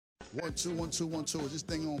1 2 1 2 1 2. Is this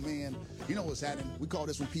thing on, man? You know what's happening. We call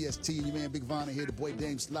this one PST. And your man Big Vonnie here, the boy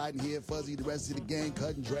Dame sliding here, Fuzzy, the rest of the gang,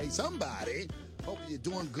 Cut and Dre. Somebody. Hope you're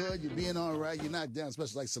doing good. You're being all right. You're not down,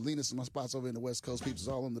 especially like Salinas and my spots over in the West Coast. People's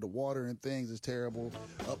all under the water and things. It's terrible.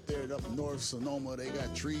 Up there, up north, Sonoma, they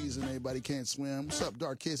got trees and everybody can't swim. What's up,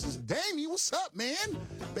 Dark Kisses? Damie, what's up, man?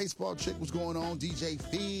 Baseball chick, what's going on? DJ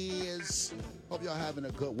Fizz. Hope y'all having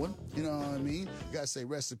a good one. You know what I mean? Gotta say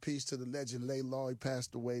rest in peace to the legend Laylaw. He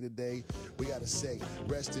passed away today. We gotta say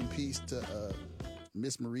rest in peace to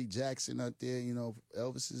Miss Marie Jackson out there. You know,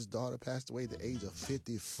 Elvis's daughter passed away at the age of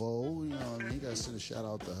 54. You know what I mean? You gotta send a shout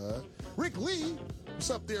out to her. Rick Lee, what's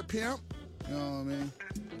up there, pimp? You know what I mean?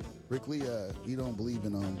 Rick Lee, he don't believe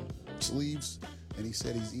in sleeves, and he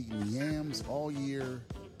said he's eating yams all year.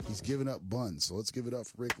 He's giving up buns. So let's give it up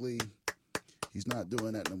for Rick Lee. He's not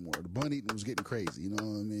doing that no more. The bun eating was getting crazy. You know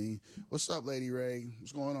what I mean? What's up, Lady Ray?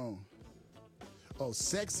 What's going on? Oh,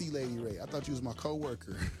 sexy Lady Ray. I thought you was my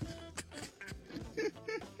coworker.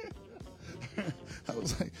 I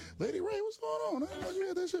was like, Lady Ray, what's going on? I didn't know you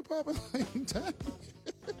had that shit popping like that.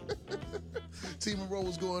 Team Monroe,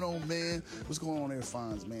 what's going on, man? What's going on there,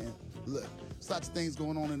 Fonz, man? Look, there's lots of things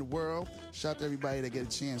going on in the world. Shout out to everybody that get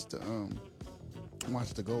a chance to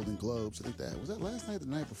watch the Golden Globes. I think that was that last night or the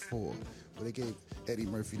night before, where they gave Eddie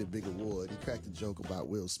Murphy the big award. He cracked a joke about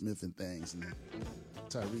Will Smith and things, and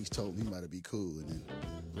Tyrese told him he might be cool, and then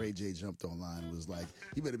Ray J jumped online and was like,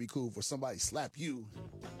 "You better be cool for somebody slap you."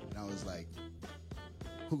 And I was like,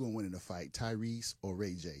 who gonna win in the fight, Tyrese or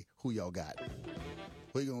Ray J? Who y'all got?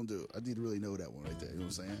 What you gonna do? I need to really know that one right there. You know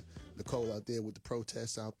what I'm saying? Nicole out there with the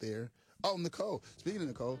protests out there. Oh, Nicole. Speaking of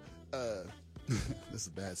Nicole, this is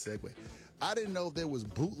a bad segue. I didn't know there was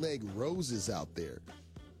bootleg roses out there.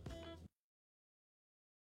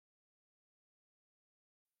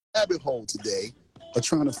 Rabbit hole today are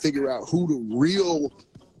trying to figure out who the real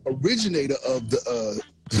originator of the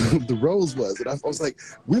the rose was. And I was like,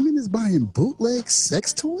 women is buying bootleg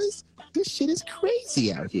sex toys? This shit is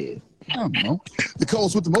crazy out here. I don't know.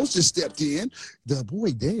 Nicole's with the most just stepped in. The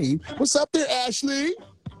boy Dave. What's up there, Ashley?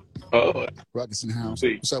 Oh, Ruckus in the house.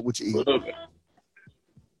 see. What's up with you? What up?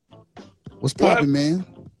 What's poppin', man?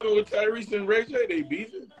 With Tyrese and Ray J, they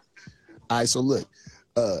beefing? All right, so look,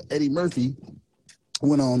 Eddie Murphy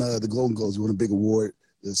went on the Golden Globes. He won a big award.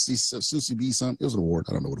 The Susie B something. It was an award.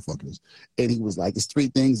 I don't know what the fuck it was. And he was like, it's 3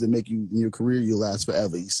 things that make you, in your career, you'll last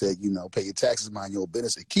forever. He said, you know, pay your taxes, mind your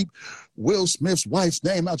business, and keep Will Smith's wife's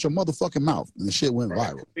name out your motherfucking mouth. And the shit went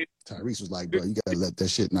viral. Tyrese was like, bro, you got to let that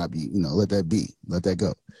shit not be, you know, let that be. Let that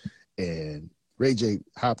go. And Ray J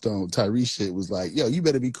hopped on Tyrese shit, was like, yo, you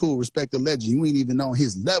better be cool. Respect the legend. You ain't even on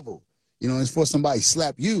his level. You know, it's for somebody to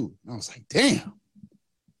slap you. And I was like, damn.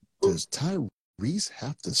 Does Tyrese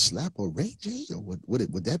have to slap a Ray J? Or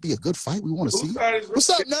would that be a good fight we want to see? What's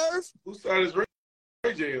up, Nerve? Whose side is Ray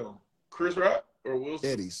J on? Chris Rock or Will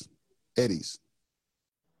Smith? Eddie's.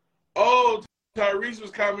 Oh, Tyrese was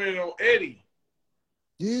commenting on Eddie.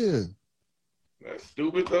 Yeah. That's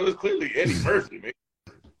stupid, though. It's clearly Eddie Murphy, man.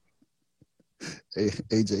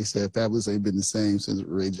 AJ said Fabulous ain't been the same since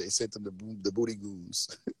Ray J sent them the booty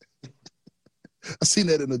goons. I seen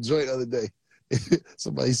that in a joint the other day.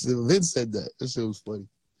 Somebody said Vince said that. That shit was funny.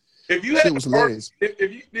 If you had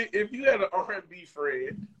if you had an R&B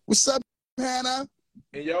friend, what's up, Hannah?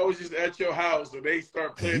 And y'all was just at your house and they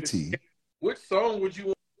start playing this, which song would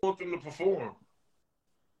you want them to perform?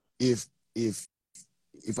 If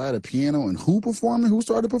I had a piano and who performing? Who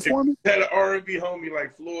started performing? If you had an R&B homie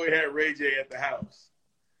like Floyd had Ray J at the house,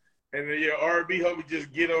 and then your R&B homie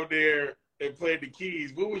just get on there and play the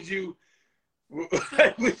keys, what would you?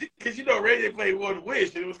 Because you know Ray J played One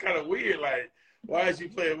Wish, and it was kind of weird. Like, why is he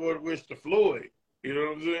playing One Wish to Floyd? You know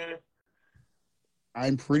what I'm saying?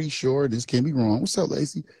 I'm pretty sure, this can't be wrong. What's up,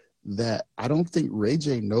 Lacey? That I don't think Ray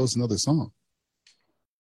J knows another song.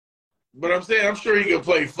 But I'm saying, I'm sure he can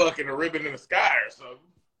play fucking A Ribbon in the Sky or something.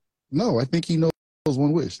 No, I think he knows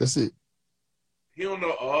One Wish. That's it. He don't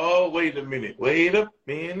know. Oh, wait a minute.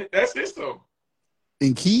 That's his song.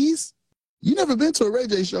 In keys? You never been to a Ray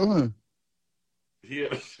J show, huh? Yeah,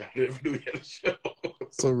 I never knew he had a show.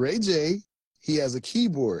 So Ray J, he has a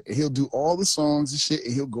keyboard, and he'll do all the songs and shit,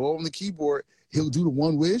 and he'll go on the keyboard, he'll do the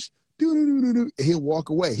One Wish, and he'll walk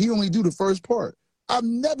away. He only do the first part. I've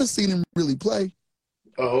never seen him really play.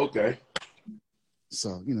 Oh, okay.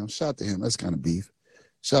 So, you know, shout to him. That's kind of beef.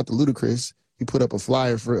 Shout to Ludacris. He put up a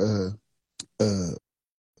flyer for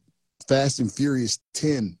Fast and Furious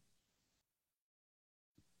 10.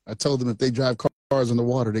 I told them if they drive cars on the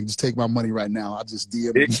water, they can just take my money right now. I'll just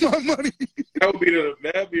DM them my money.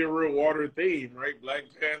 That'd be a real water theme, right? Black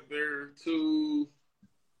Panther 2.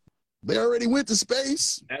 They already went to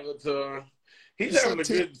space. Avatar. He's having a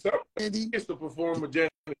good summer. Andy? He gets to perform with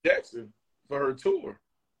Janet Jackson for her tour.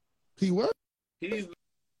 He what? I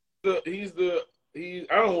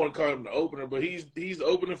don't want to call him the opener, but he's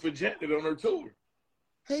opening for Janet on her tour.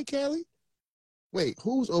 Hey, Callie. Wait,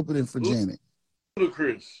 who's opening for Janet?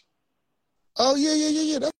 Ludacris. Oh,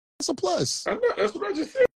 yeah. That's a plus. I know. That's what I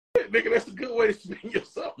just said. Nigga, that's a good way to spend your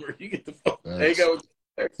summer. You get the fuck. Hang out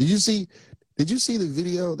with Did you see the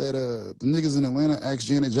video that the niggas in Atlanta asked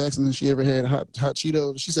Janet Jackson if she ever had hot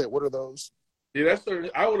Cheetos? She said, "What are those?" Yeah, that's her.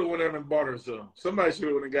 I would have went out and bought her some. Somebody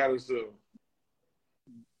should have got her some.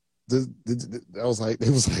 I was like, it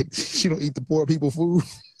was like she don't eat the poor people food.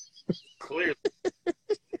 Clearly.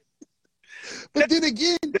 But then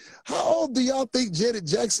again, how old do y'all think Janet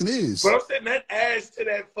Jackson is? But I'm saying that adds to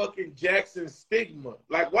that fucking Jackson stigma.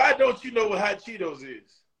 Like, why don't you know what hot Cheetos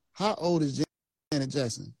is? How old is Janet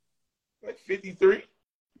Jackson? Like 53.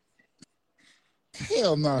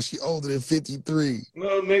 Hell no, she older than 53.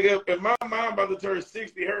 No, nigga, if my mom about to turn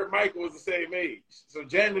 60, her and Michael was the same age. So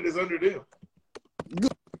Janet is under them.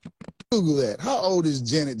 Google that. How old is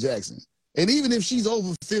Janet Jackson? And even if she's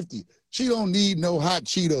over 50, she don't need no hot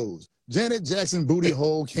Cheetos. Janet Jackson booty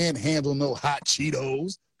hole can't handle no hot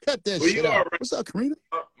Cheetos. Cut that shit out. Right. What's up, Karina?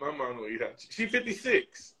 My mom don't eat hot Cheetos. She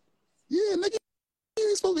 56. Yeah, nigga, you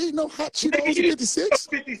ain't supposed to eat no hot Cheetos at 56.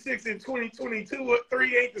 56 in 2022.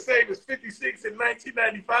 3 ain't the same as 56 in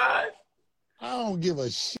 1995. I don't give a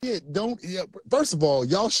shit. First of all,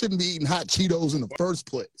 y'all shouldn't be eating hot Cheetos in the first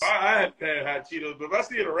place. I have had hot Cheetos, but if I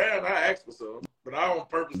see it around, I ask for some. But I don't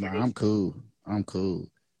purposely. Nah, I'm cool.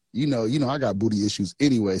 You know, I got booty issues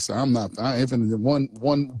anyway, so I'm not. I ain't finna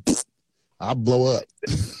one. I blow up.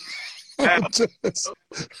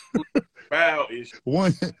 Bowel issues.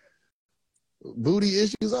 One booty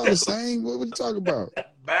issues all the same. What you talking about?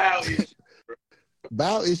 Bowel issues.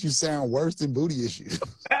 Bowel issues sound worse than booty issues.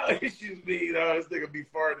 Bowel issues mean this nigga be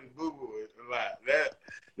farting and boo booing a lot.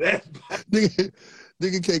 That's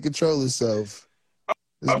nigga can't control himself.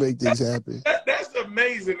 Let's make things happen. That's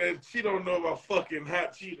amazing that she don't know about fucking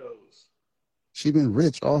hot Cheetos. She been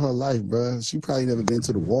rich all her life, bro. She probably never been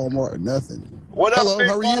to the Walmart or nothing. What up, hello?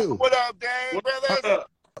 How are you? What up, gang, brothers?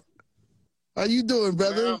 How you doing,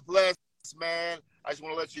 brother? Man, I'm blessed, man. I just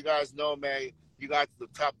want to let you guys know, man. You got the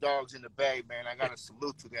top dogs in the Bay, man. I got to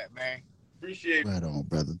salute to that, man. Appreciate it. Right on,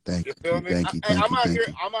 brother. Thank you. Feel me? Thank you. I'm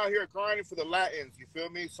out here grinding for the Latins. You feel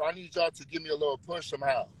me? So I need y'all to give me a little push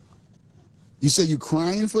somehow. You said you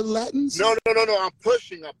crying for the Latins? No. I'm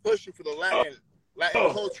pushing for the Latin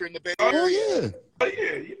culture in the Bay Area. Oh yeah. Oh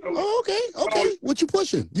yeah. You know. Oh, okay. What you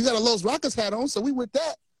pushing? You got a Los Rockers hat on, so we with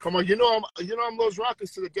that. Come on, you know I'm Los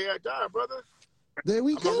Rockers to the day I die, brother. There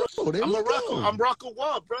we go. I'm Rocco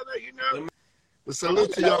Wall, brother. You know. But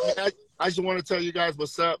salute to y'all, man. I just want to tell you guys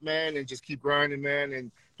what's up, man, and just keep grinding, man.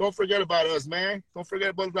 And don't forget about us, man. Don't forget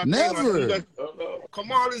about Black. Never.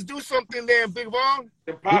 Come on, let's do something, then, Big Von.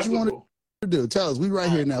 What you want to do? Tell us. We right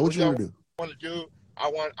here now. What you want to do? I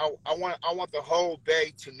want the whole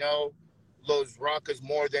Bay to know Los Rockers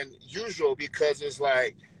more than usual, because it's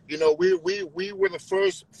like, you know, we were the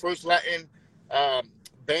first Latin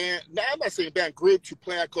band. Now I'm not saying band group to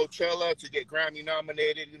play at Coachella, to get Grammy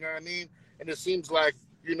nominated. You know what I mean? And it seems like,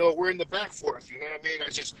 you know, we're in the back for us. You know what I mean? I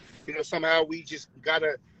just, you know, somehow we just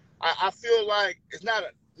gotta. I feel like it's not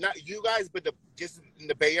you guys, but just in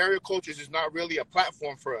the Bay Area culture is not really a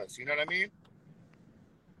platform for us. You know what I mean?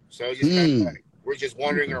 So it's just kind of like we're just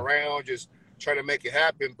wandering around, just trying to make it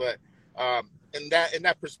happen. But in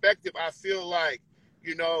that perspective, I feel like,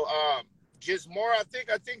 you know, just more. I think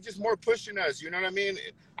just more pushing us. You know what I mean?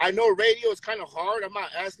 I know radio is kind of hard. I'm not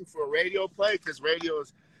asking for a radio play, because radio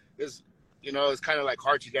is you know, it's kind of like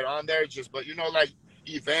hard to get on there. But you know, like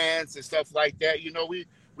events and stuff like that. You know, we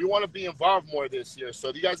want to be involved more this year. So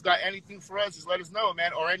if you guys got anything for us, just let us know,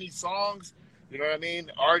 man. Or any songs, you know what I mean?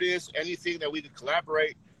 Artists, anything that we could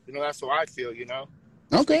collaborate. You know, that's what I feel, you know?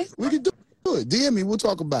 Okay, we can do it. DM me, we'll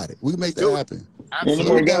talk about it. We can make that happen.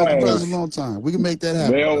 Absolutely. We've been friends a long time. We can make that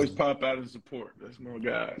happen. They always pop out and support. That's my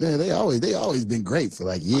guy. Yeah, they always been great for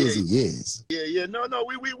like years and years. Yeah. No,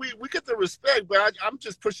 we get the respect, but I'm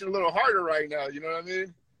just pushing a little harder right now, you know what I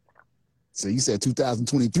mean? So you said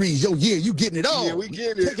 2023 is your year, you getting it all. Yeah, we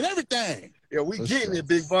getting it. Taking everything. Yeah, we getting it,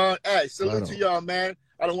 Big Von. Hey, salute to y'all, man.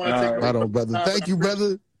 I don't want to take right on, brother. Thank you,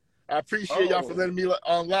 brother. I appreciate y'all for letting me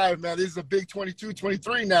on live, man. This is a big 22,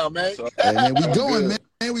 23 now, man. Hey, man, we going, man.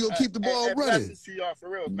 We gonna keep the ball running. Blessings to y'all for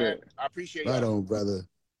real, man. I appreciate y'all. Right on, brother.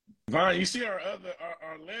 Vaughn, you see our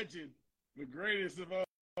legend, the greatest of all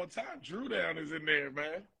time, Drew Down is in there,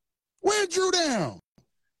 man. Where Drew Down?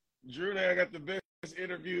 Drew Down got the best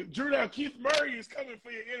interviews. Drew Down, Keith Murray is coming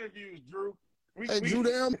for your interviews, Drew. Drew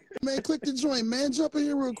Down, man, click the joint, man. Jump in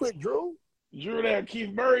here real quick, Drew. Drew Down,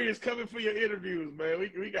 Keith Murray is coming for your interviews, man.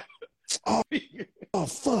 We got. Oh,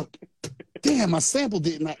 fuck. Damn, I sampled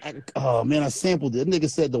it. Oh, man, I sampled it. That nigga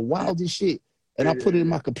said the wildest shit. And I put it in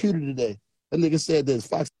my computer today. That nigga said that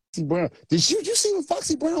Foxy Brown. Did you see when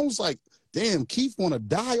Foxy Brown was like, damn, Keith want to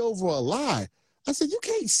die over a lie? I said, you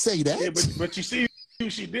can't say that. Yeah, but you see who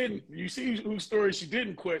she didn't. You see whose story she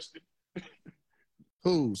didn't question.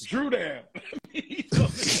 Whose? Drew Down.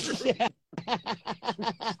 Shout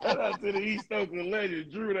out to the East Oakland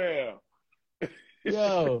legend, Drew Down.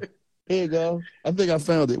 Yo, here you go. I think I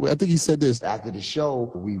found it. I think he said this. After the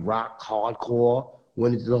show, we rocked hardcore,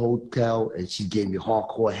 went into the hotel, and she gave me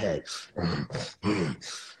hardcore head.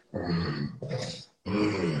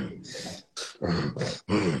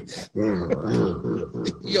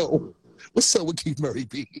 Yo, what's up with Keith Murray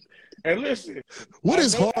B? And listen, what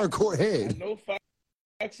is hardcore head? I know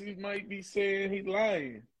Foxy might be saying he's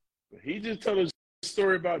lying, but he just told us a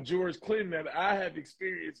story about George Clinton that I have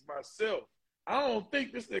experienced myself. I don't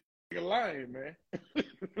think this nigga lying, man.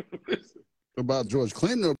 About George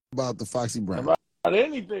Clinton or about the Foxy Brown? About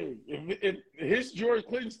anything. If his George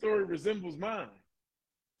Clinton story resembles mine.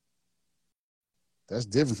 That's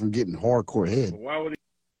different from getting hardcore head. Why would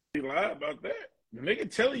he lie about that? The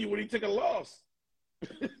nigga telling you when he took a loss.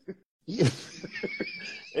 Yeah.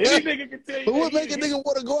 Any nigga can tell you. But what make a nigga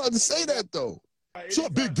want to go out and say that, though? What's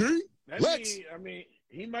up, Big D? Lex? I mean,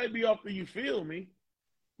 he might be off the you feel me.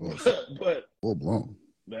 But full blown.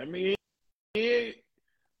 I mean,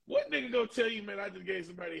 what nigga gonna tell you, man, I just gave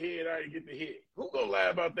somebody head, I didn't get the hit? Who gonna lie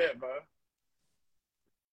about that, Bob?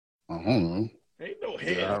 I don't know. Ain't no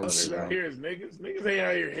head huggers out here as niggas. Niggas ain't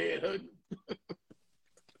out here head hugging.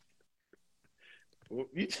 Well,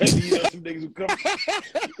 you tell me you know some niggas who come.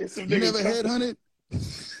 Some You niggas never head hunted?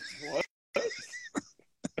 What?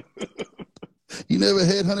 You never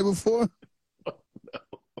head hunted before? Oh, no.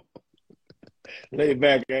 Lay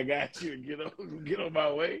back, I got you. Get on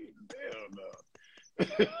my way. Hell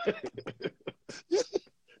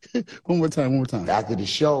no. One more time. After the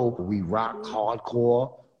show, we rocked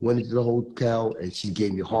hardcore, went into the hotel, and she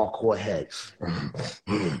gave me hardcore head.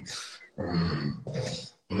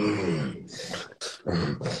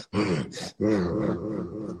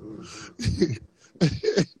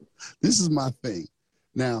 This is my thing.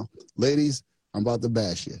 Now, ladies, I'm about to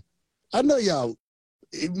bash you. I know y'all,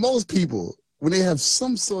 most people, when they have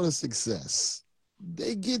some sort of success,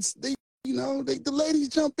 the ladies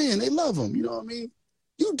jump in. They love them. You know what I mean?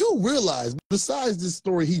 You do realize, besides this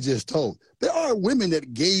story he just told, there are women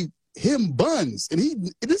that gave him buns. And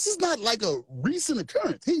this is not like a recent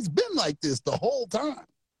occurrence. He's been like this the whole time.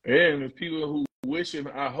 And there's people who wishing,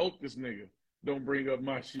 I hope this nigga don't bring up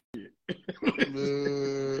my shit.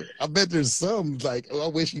 I bet there's some like, oh, I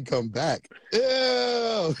wish he'd come back. Ew.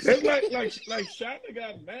 It's like Shonda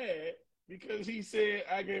got mad because he said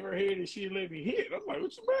I gave her head and she let me hit. I'm like,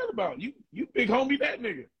 what you mad about? You big homie that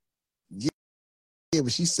nigga. Yeah,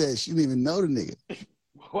 but she said she didn't even know the nigga.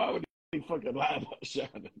 Why would he fucking lie about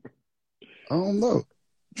Shonda? I don't know.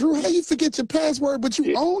 Drew, how you forget your password, but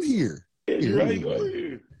you own here? Yeah, Drew, how you go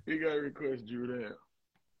here? You got to request Drew Down.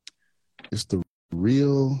 It's the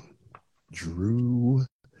real Drew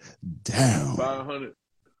Down. 500.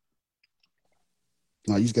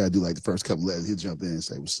 No, you just got to do like the first couple letters. He'll jump in and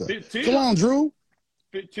say, what's up? 15 Come on, Drew.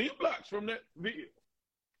 15 blocks from that video.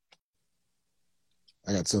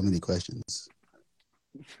 I got so many questions.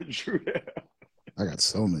 For Drew Down. I got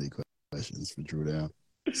so many questions for Drew Down.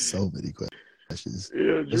 So many questions.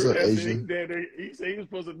 Yeah, what's Drew, up, Asian? he said he was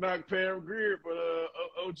supposed to knock Pam Grier, but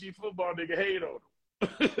OG football nigga hate on him.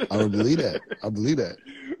 I would believe that. I believe that.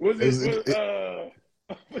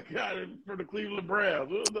 I forgot it from the Cleveland Browns.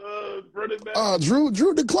 What was the running back? Drew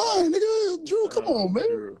declined, nigga. Drew, come on,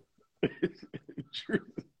 man. Drew.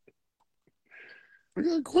 I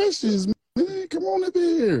got questions, man. Come on up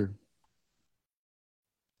here.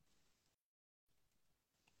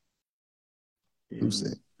 Who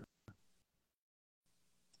said?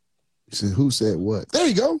 He said, who said what? There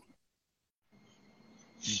you go.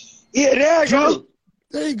 Yeah, there you go.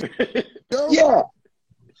 There you go. Yeah.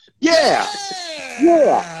 Yeah.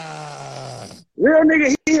 Real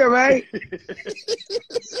nigga here, man.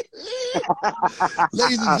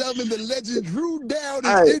 Ladies and gentlemen, the legend Drew Down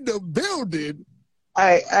is in the building.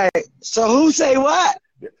 Hey. So who say what?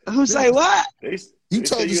 Who say what? You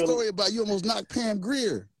told the story about you almost knocked Pam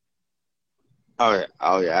Grier. Oh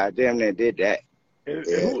yeah, I damn near did that.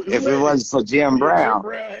 Who if it wasn't for Jim Brown,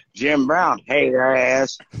 hey their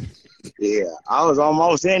ass. Yeah, I was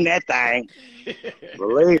almost in that thing.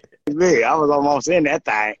 Believe me, I was almost in that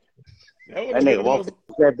thing. That nigga woke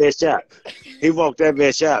that bitch up. He woke that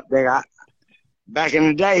bitch up, nigga. Back in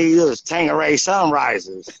the day, he was Tanqueray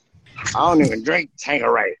Sunrises. I don't even drink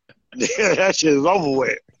Tanqueray. That shit is over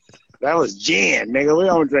with. That was gin, nigga. We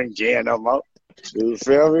don't drink gin no more. You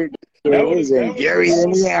feel me? It was in Gary,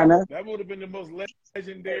 Indiana. That would have been the most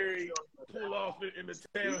legendary pull off in the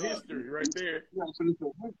town history right there.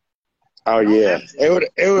 Oh yeah, it would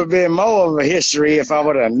have been more of a history if I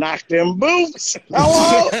would have knocked them boots.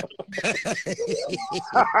 Hello.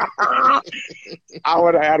 I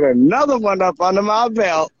would have had another one up under my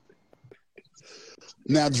belt.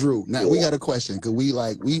 Now, Drew, we got a question because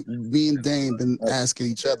me and Dame been asking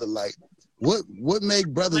each other like, what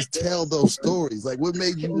made brothers tell those stories? Like, what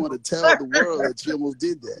made you want to tell the world that you almost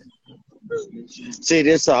did that? See,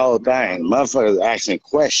 this the whole thing. Motherfuckers asking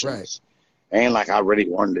questions. Right. Ain't like I really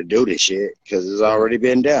wanted to do this shit because it's already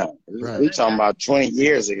been done. Right. We talking about 20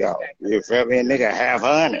 years ago. You feel me? A nigga half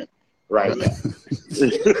hunted right now. You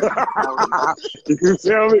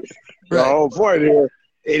feel me? The whole point is,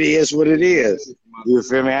 it is what it is. You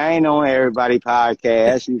feel me? I ain't on everybody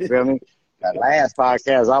podcast. You feel me? That last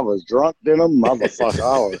podcast, I was drunk than a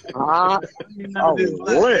motherfucker. I was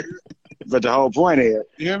lit. But the whole point is,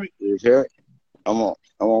 you hear me? You feel me? I'm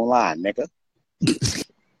online, nigga.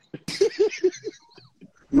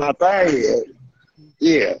 My thing is,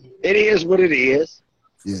 yeah, it is what it is.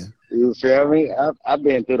 Yeah. You feel me? I've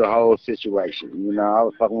been through the whole situation. You know, I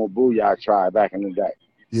was fucking with Booyah Tribe back in the day.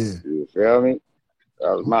 Yeah. You feel me?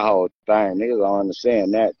 That was my whole thing. Niggas don't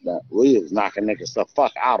understand that we was knocking niggas the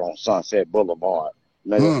fuck out on Sunset Boulevard.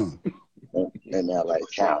 Nigga, in LA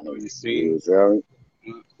County. You feel me?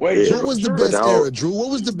 Wait, what was the best era, Drew? What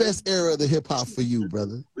was the best era of the hip hop for you,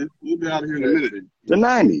 brother? We'll be out of here in a minute. The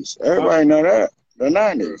 90s. Everybody know that. The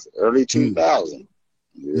 90s. Early 2000s.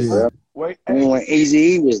 Yeah. Wait, when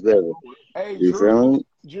Eazy-E was there. Hey, You feel me?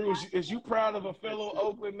 Drew, is you proud of a fellow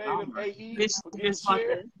Oakland native AE for getting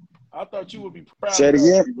shared? I thought you would be proud. Say it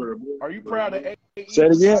again. Are you proud of AE? Say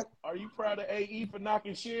it again. Are you proud of AE for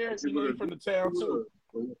knocking share? You know, he's from the town too.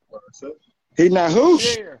 He not who?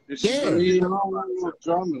 Share. Share. Yeah,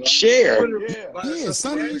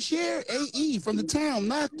 Sonny and Share. AE from the town,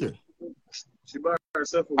 knocked her. She by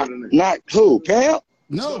herself or with a nigga? Not who? Pam?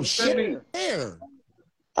 No, Share. I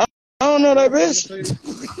don't know that bitch.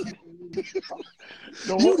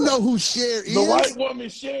 You know who Cher is. The white woman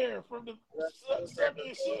Cher from the Sonny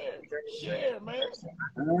and Cher, man.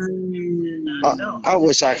 I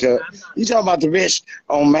wish I could. You talking about the bitch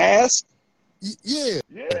on Mask? Yeah.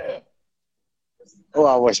 Yeah. Oh,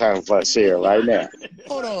 I wish I could fuck Cher right now.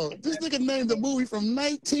 Hold on. This nigga named the movie from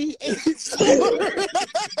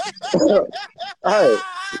 1984.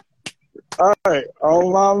 All right.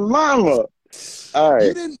 On my mama. All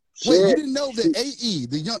right. You didn't know that AE,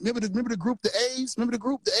 the young, remember the group, the A's? Remember the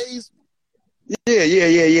group, the A's?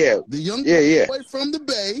 Yeah. The young boy from the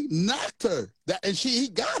Bay knocked her. And he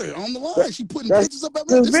got her on the line. She putting pictures up.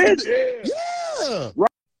 Yeah.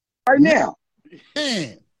 Right now.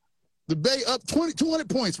 Man, the Bay up 200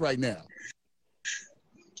 points right now.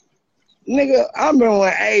 Nigga, I remember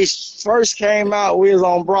when Ace first came out, we was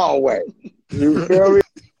on Broadway. You feel me?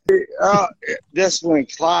 That's when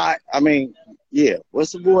Clyde, yeah.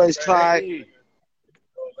 What's the boy's Clyde? AE.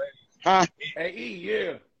 Huh? AE,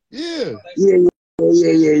 yeah. Yeah.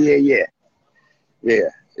 Yeah.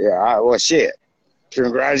 Well, shit.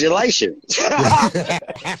 Congratulations.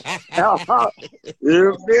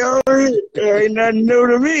 You feel me? Ain't nothing new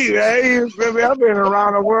to me, man. You feel me? I've been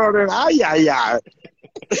around the world and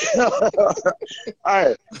All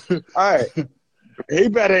right. He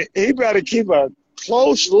better keep a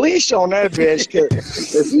close leash on that bitch,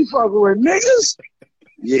 cause if he fucking with niggas,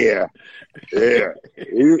 yeah.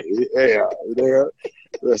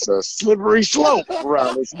 There's a slippery slope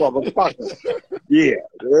around this motherfucker. Yeah.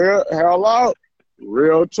 Hello?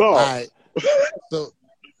 Real talk. All right. So,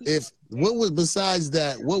 what was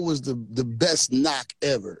the best knock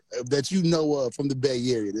ever that you know of from the Bay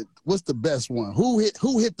Area? What's the best one? Who hit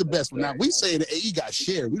the best one? Now we say that he got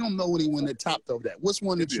shared. We don't know anyone that topped over that. What's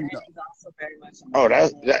one that you know? Oh,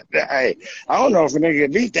 that hey, I don't know if a nigga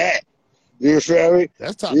can beat that. You feel me?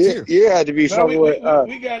 That's top tier. You had to be fucking with.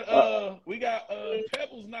 We got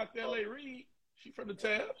Pebbles knocked L.A. Reid. She from the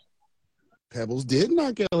town. Pebbles did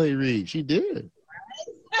knock L.A. Reid. She did.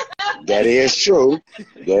 That is true.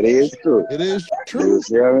 It is true. You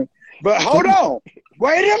feel me? But hold on.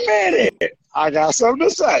 Wait a minute. I got something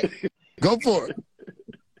to say. Go for it.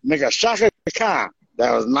 Nigga, Shaka Khan.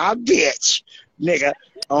 That was my bitch. Nigga.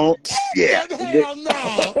 Yeah. Hell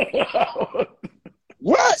no.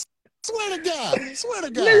 What? Swear to God. Swear to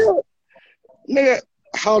God. Nigga,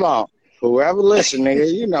 hold on. Whoever listen,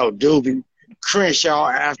 nigga, you know Doobie, Crenshaw,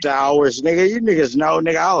 After Hours, nigga. You niggas know,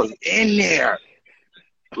 nigga, I was in there.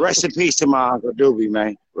 Rest in peace to my Uncle Doobie,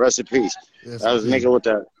 man. Rest in peace. Yes, That was nigga with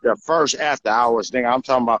the first After Hours, nigga. I'm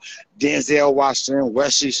talking about Denzel Washington,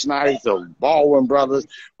 Wesley Snipes, the Baldwin brothers,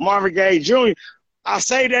 Marvin Gaye Jr. I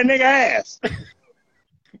say that nigga ass.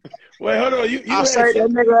 Wait, hold on. I say that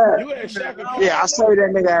nigga ass. You had Shaka Khan. Yeah, I say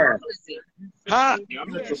that nigga ass. Huh?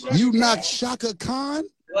 You knocked Shaka Khan?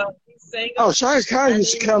 Oh, Shaka Khan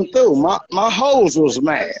used to come through. My hose was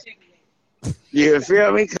mad. You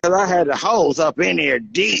feel me? Because I had the hose up in there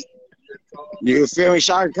deep. You feel me?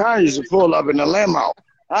 Shaka Khan used to pull up in the limo.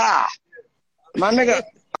 Ah, my nigga,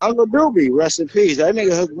 Uncle Doobie, rest in peace. That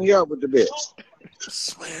nigga hooked me up with the bitch.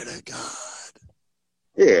 Swear to God.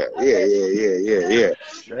 Yeah.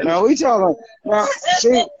 Now we talking. Now,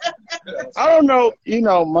 see, I don't know. You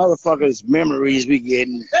know, motherfuckers' memories be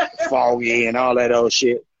getting foggy and all that old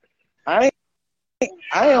shit. I ain't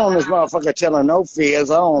on this motherfucker telling no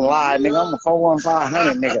fears. I don't lie, nigga. I'm a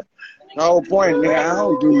 41500, nigga. The whole point, nigga, I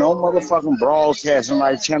don't do no motherfucking broadcasting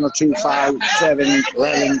like Channel 2, 5, 7,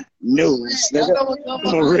 11 News, nigga.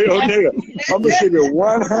 I'm a real nigga. I'm gonna keep it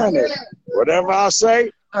 100. Whatever I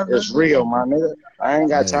say, it's real, my nigga. I ain't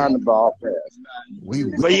got time to broadcast.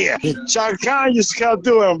 But yeah, Shaka Khan used to come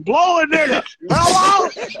through and blow a nigga. Hello?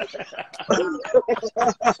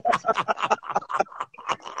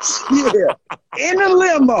 Yeah, in the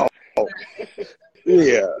limo.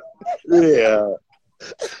 Yeah.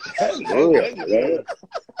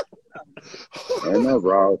 Ain't no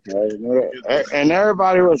broadcast. And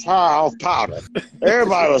everybody was high off powder.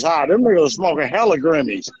 Everybody was high. Them niggas was smoking hella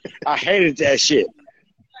Grammys. I hated that shit.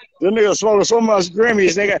 Them niggas smoking so much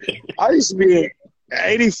Grammys, nigga. I used to be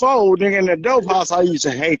 84, nigga, in the dope house. I used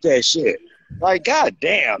to hate that shit. Like,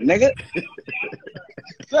 goddamn, nigga.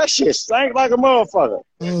 That shit stank like a motherfucker.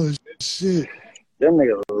 Oh, shit. Them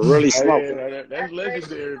niggas really smoking. That's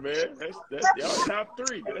legendary, man. That's y'all top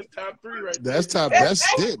 3. That's top 3 right there. That's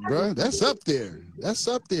it, bro. That's up there.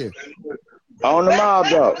 On the mob,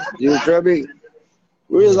 though. You feel me?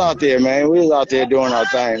 We was out there, man. We was out there doing our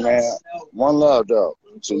thing, man. One love, though.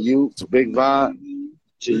 To you, to Big Von,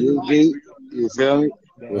 to you, D. You feel me?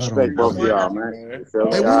 Respect both of y'all, man. Hey,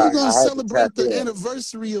 when you gonna celebrate the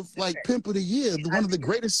anniversary of like Pimp of the Year, one of the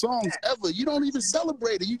greatest songs ever? You don't even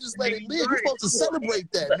celebrate it. You just let it live. You're supposed to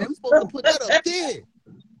celebrate that, man. We're supposed to put that up there.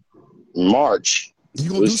 March.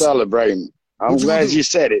 We celebrating. I'm glad you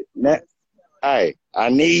said it. Hey, I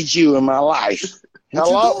need you in my life.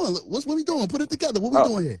 Hello? You doing? What we doing? Put it together. What we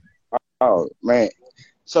doing here? Oh, man.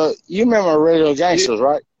 So you remember Original Gangsters,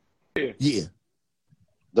 right? Yeah.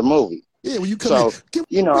 The movie. Yeah, when you come in.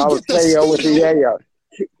 You know, I was KO with the Yayo.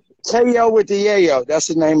 KO with the Yayo. That's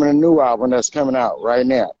the name of the new album that's coming out right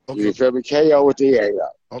now. Okay. You feel me? KO with the Yayo.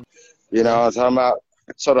 Okay. You know what I'm talking about?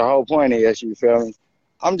 So the whole point is, you feel me?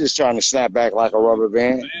 I'm just trying to snap back like a rubber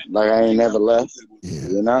band, like I ain't never left. Yeah.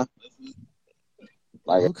 You know?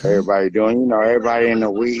 Like everybody doing, you know, everybody in the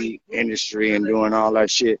weed industry and doing all that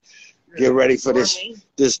shit. Get ready for this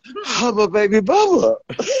hubba baby bubba.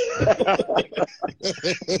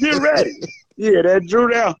 Get ready. Yeah, that drew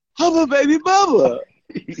down hubba baby bubba.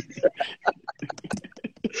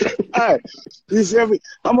 All right. You feel me?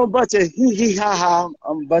 I'm a bunch of hee ha ha.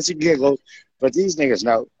 I'm a bunch of giggles. But these niggas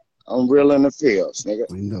know I'm real in the fields,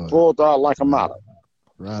 nigga. Full thought like a model.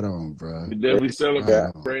 Right on, bro. We definitely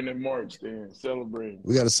celebrating in March, then. Celebrating.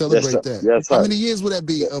 We got to celebrate that. Yes, how many years would that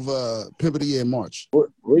be of Pimp of the Year in March?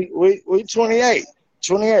 We 28.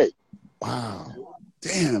 28. Wow.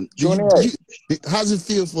 Damn. 28. How's it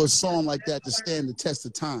feel for a song like that to stand the test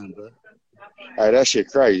of time, bro? Hey, that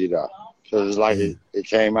shit crazy, though. Because it's like it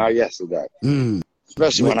came out yesterday.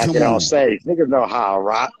 Especially when I get on stage. Niggas know how I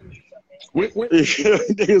rock.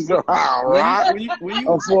 Niggas know how I rock.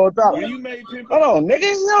 I'm full thought. When you made Pimp Hold on, niggas,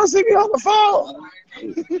 you don't see me on the phone.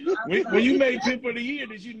 When you made Pimp of the Year,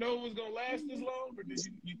 did you know it was going to last this long? Or did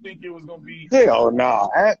you think it was going to be... Hell no.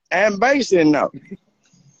 And bass didn't know.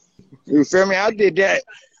 You feel me? I did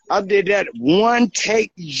that one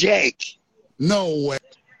take Jake. No way.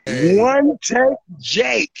 One take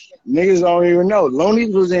Jake. Niggas don't even know.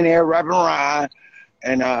 Looney's was in there rapping Ryan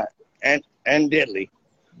and Diddley.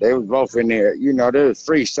 They was both in there. You know, they was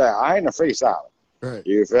freestyle. I ain't a freestyler. Right.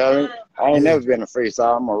 You feel me? I ain't never been a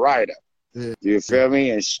freestyler. I'm a writer. Yeah. You feel me?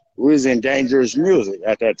 And we was in Dangerous Music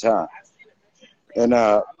at that time. And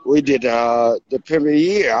we did the Pimp of the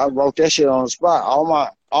Year. I wrote that shit on the spot.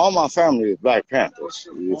 All my family was Black Panthers.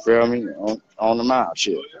 You feel me? On the mile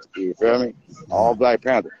shit. You feel me? All Black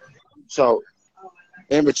Panthers. So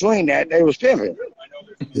in between that, they was pimping.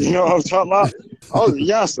 You know what I'm talking about? I was a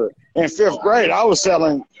youngster. In 5th grade, I was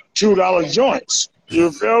selling $2 joints.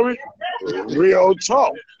 You feel me? Real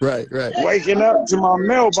talk. Right. Waking up to my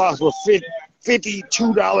mailbox with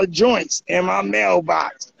 $52 joints in my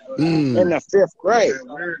mailbox in the 5th grade.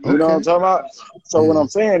 You know what I'm talking about? So what I'm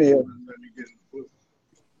saying is,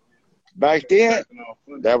 back then,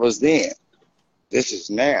 that was then. This is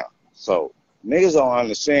now. So niggas don't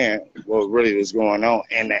understand what really was going on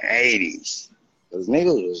in the 80s. Because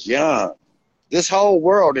niggas was young. This whole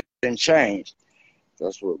world didn't change.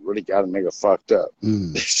 That's what really got a nigga fucked up.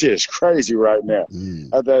 This shit is crazy right now.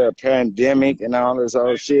 After the pandemic and all this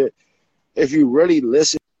other shit, if you really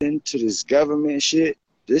listen to this government shit,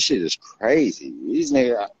 this shit is crazy. These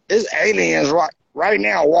niggas, it's aliens right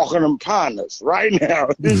now walking upon us. Right now.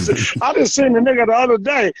 I just seen the nigga the other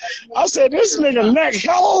day. I said, this nigga neck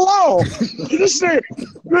hella long.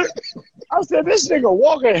 I said, this nigga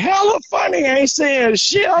walking hella funny, ain't saying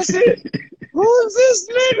shit. I said, who is this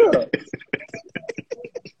nigga?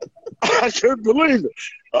 I couldn't believe it.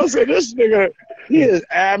 I said, this nigga, he is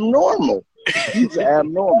abnormal. He's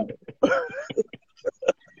abnormal.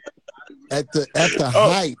 At the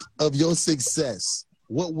height of your success,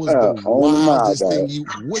 what was the wildest thing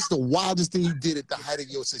what's the wildest thing you did at the height of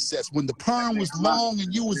your success? When the perm was long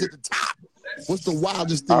and you was at the top, what's the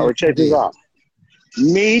wildest thing you check did? this out.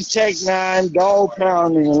 Me, Tech 9, Dog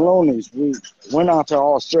Pounding, and Loonies, we went out to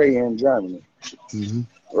Australia and Germany.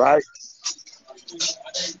 Right?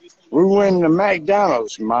 We went to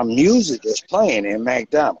McDonald's. My music is playing in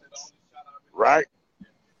McDonald's. Right?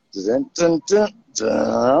 Dun, dun, dun,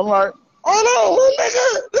 dun. I'm like, oh no,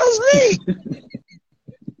 nigga, that's me.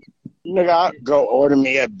 Nigga, I go order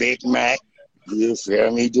me a Big Mac. You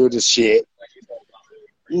feel me? Do the shit.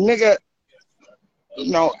 Nigga,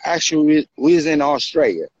 no, actually, we was in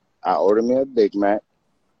Australia. I ordered me a Big Mac.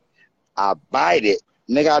 I bite it.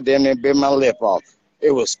 Nigga, I damn near bit my lip off.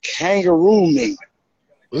 It was kangaroo meat.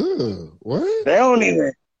 Ooh, what? They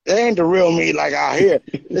ain't the real meat like out here.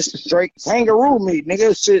 This is straight kangaroo meat. Nigga,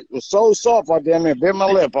 this shit was so soft, I damn near bit my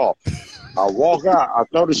lip off. I walk out. I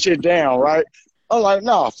throw the shit down, right? I'm like,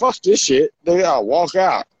 nah, fuck this shit. Nigga, I walk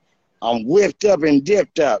out. I'm whipped up and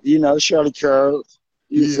dipped up. You know, Shirley Curls.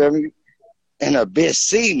 You feel me? And a bitch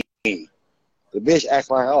see me. The bitch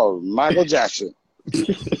act like, oh, Michael Jackson.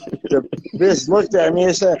 The bitch looked at me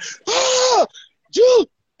and said, ah, Jude,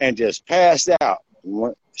 and just passed out.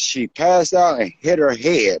 She passed out and hit her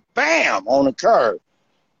head, bam, on the curb.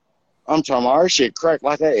 I'm talking about her shit cracked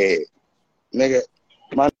like an egg. Nigga,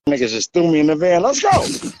 my niggas just threw me in the van. Let's go.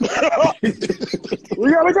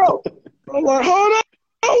 We gotta go. I'm like, hold on.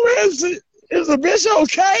 Oh, man, is the bitch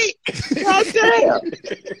okay? God damn.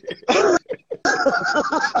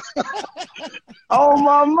 Oh,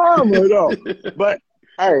 my mama, though. But,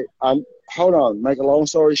 hey, hold on. Make a long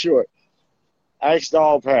story short. Ask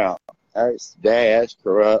Dog Pound. Ask Dash,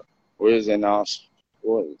 Corrupt. We was in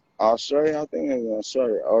Australia, I think it was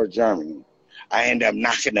Australia, or Germany. I ended up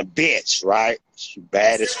knocking the bitch, right? She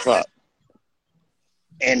bad as fuck.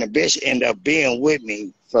 And the bitch ended up being with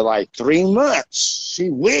me for like 3 months. She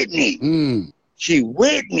with me. She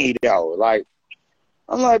with me, though. Like,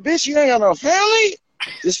 I'm like, bitch, you ain't got no family?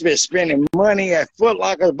 This bitch spending money at Foot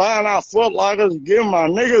Locker, buying out Foot Lockers, giving my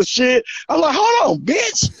niggas shit. I'm like, hold on,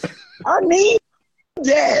 bitch. I need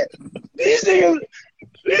that. These niggas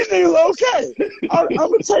okay. I'm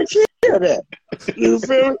going to take care of that. You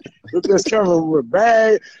feel me? With this coming with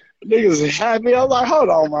bag, niggas is happy. I'm like, hold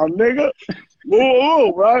on, my nigga.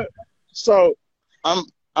 Woo, right? So I'm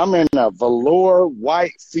in a velour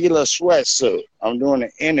white Fila sweatsuit. I'm doing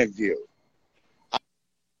an interview.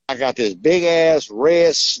 I got this big ass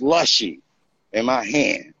red slushy in my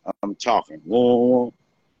hand. I'm talking. Woo.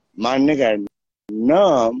 My nigga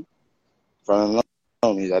numb from the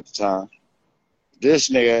homies at the time. This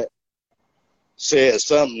nigga said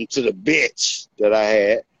something to the bitch that I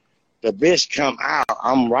had. The bitch come out.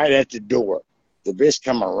 I'm right at the door. The bitch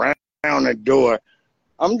come around the door.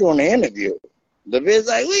 I'm doing the interview. The bitch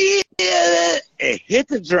like, we and hit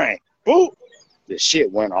the drink. Boop. The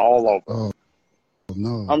shit went all over. Oh,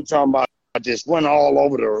 no. I'm talking about I just went all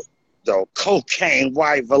over the cocaine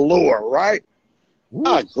white velour, right? Woo.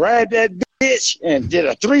 I grabbed that bitch and did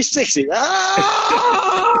a 360.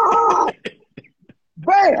 Ah!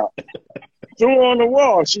 Bam! Threw her on the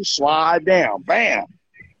wall. She slide down. Bam!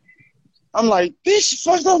 I'm like, bitch, you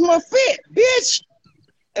fucked off my fit, bitch!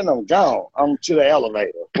 And I'm gone. I'm to the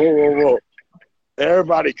elevator. Whoa.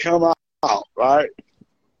 Everybody come out, right?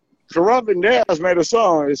 Corrupt and Daz made a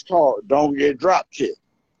song. It's called Don't Get Drop Kicked.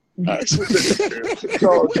 It's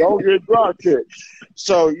called Don't Get Drop Kicked.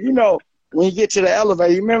 So, you know, when you get to the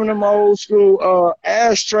elevator, you remember them old school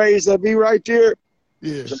ashtrays that be right there?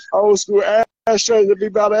 Yeah. The old school ashtrays that be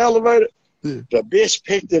by the elevator? Yeah. The bitch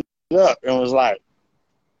picked it up and was like,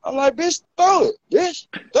 I'm like, bitch, throw it. Bitch,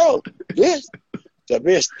 throw it. Bitch. The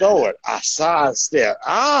bitch throw it. I sidestepped.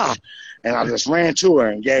 And I just ran to her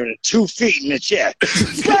and gave her 2 feet in the chest.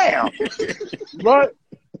 Bam! But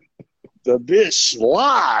the bitch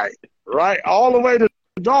slide right all the way to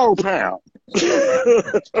the dog pound.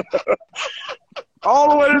 All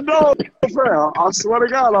the way to the dog pound. I swear to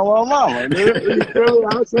God on my mama.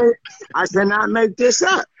 I cannot make this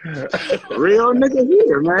up. Real nigga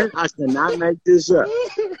here, man. I cannot make this up.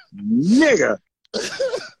 Nigga.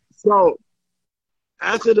 So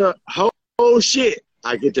after the whole shit,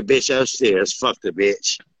 I get the bitch upstairs. Fuck the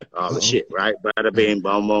bitch. All the shit, right? Bada bing,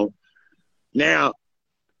 boom, boom. Now,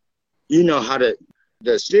 you know how the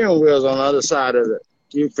steering wheel's on the other side of the,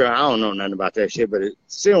 I don't know nothing about that shit, but the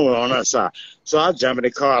steering wheel on the other side. So I jump in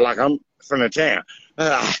the car like I'm from the town.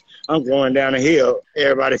 I'm going down the hill.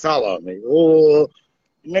 Everybody following me. Oh,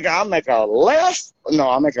 nigga, I make a left. No,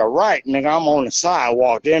 I make a right. Nigga, I'm on the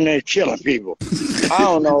sidewalk. Damn near killing people. I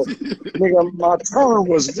don't know. Nigga, my turn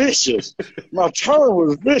was vicious. I'm on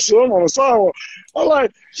the sidewalk. I'm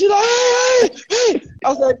like, she's like, hey. I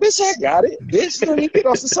was like, bitch, I got it. Bitch, let me get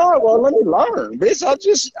off the sidewalk. Let me learn. Bitch, I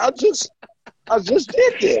just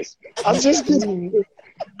did this. I just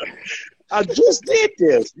did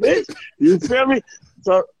this, bitch. You feel me?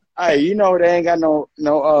 So, hey, you know they ain't got no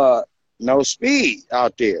speed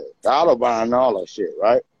out there. The Autobahn and all that shit,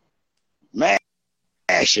 right?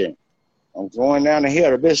 Mashing. I'm going down the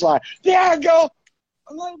hill. The bitch like, there I go.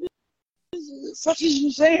 I'm like, what the fuck is you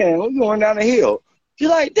saying? We're going down the hill. She's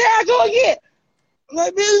like, there I go again. I'm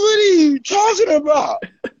like, bitch, what are you talking about?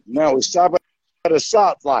 Now we stop at a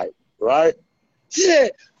stoplight, right? She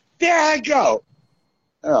said, there I go.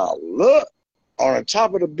 And I look on the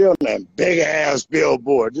top of the building, big ass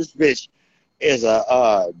billboard. This bitch is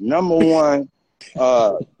a #1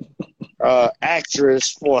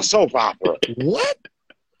 actress for a soap opera. What?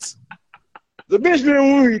 The bitch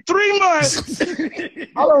been with me 3 months.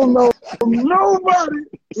 I don't know nobody.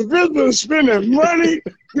 The bitch been spending money,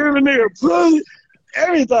 giving nigga pussy,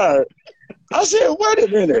 everything. I said, wait a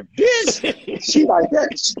minute, bitch. She like that.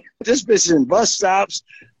 This bitch in bus stops,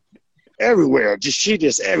 everywhere. She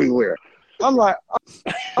just everywhere. I'm like,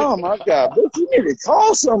 oh my God, bitch, you need to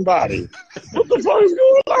call somebody. What the fuck is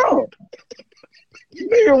going on?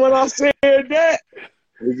 Nigga, when I said that,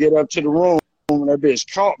 we get up to the room, and that bitch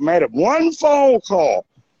made up 1 phone call.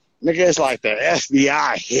 Nigga, it's like the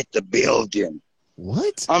FBI hit the building.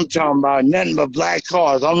 What? I'm talking about nothing but black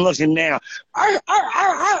cars. I'm looking now. I'm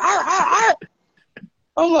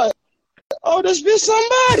like, oh, this bitch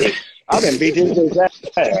somebody. I done beat this bitch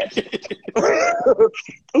ass.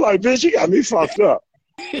 I'm like, bitch, you got me fucked up.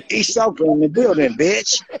 East Oakland in the building,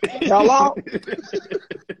 bitch. Hello? What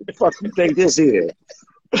the fuck you think this is?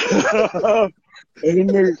 And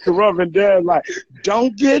the nigga corrupting dad like,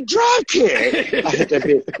 don't get drunk here. I hit that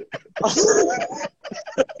bitch.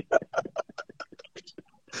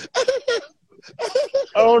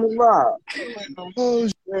 On the line. Oh,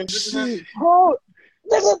 shit. Oh,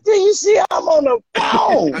 nigga, do you see I'm on the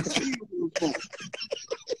phone?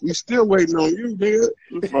 We still waiting on you, nigga.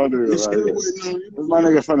 That's my nigga right here. That's my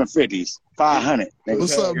nigga from the 50s. 500. Nigga.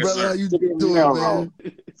 What's up, brother? How you doing, man?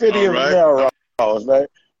 50 of Melrose, man.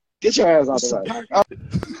 Get your ass on the right.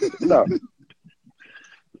 No.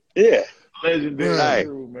 Yeah. Legendary, Hey.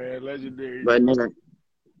 man. Legendary. But nigga,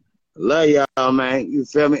 love y'all, man. You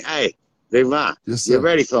feel me? Hey, Big Von, Yes, you sir.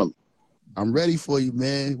 ready for me? I'm ready for you,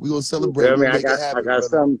 man. We gonna You celebrate. feel me? We'll I make it happen, got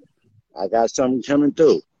brother. something coming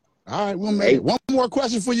through. All right, well, man. One more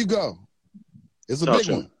question before you go. It's a big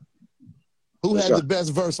one. Who What's had up? the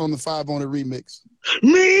best verse on the 5 on the remix?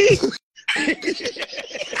 Me?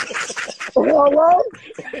 All right.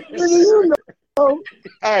 Nigga, you know.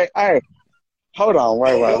 Hey. Hold on,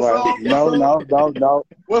 wait. No.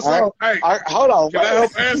 What's All right. up? Hey, All right, hold on. can I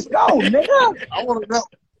help answer? No, nigga. I want to know.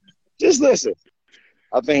 Just listen.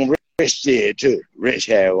 I think Rich did too. Rich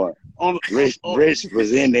had one. Rich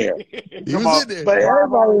was in there. He was in there. But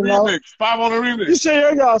everybody know. Remix. 5 on the remix. You say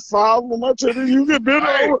I got 5 on my TV. You get bit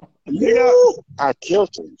over. Nigga, I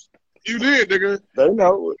killed him. You did, nigga. They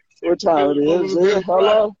know what time it is. Yeah,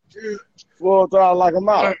 hello. Yeah. Full throttle like a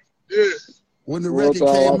model. Yeah. When the Full record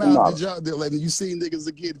throttle came like a out, model. did y'all like you seen niggas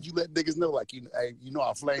again? Did you let niggas know like hey,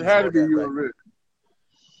 our flames It had to on be that you record? already.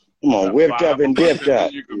 Come on, whipped up and dipped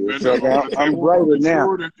up. I'm braver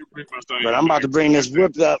now. But I'm about to bring this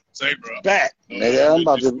whipped up back. Nigga, I'm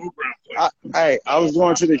about to. I was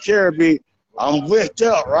going to the Caribbean. I'm whipped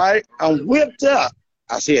up, right? I'm whipped up.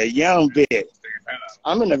 I see a young bitch.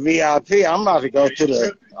 I'm in the VIP. I'm about to go to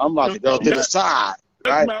the side.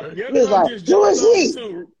 Right? It's like, who is he?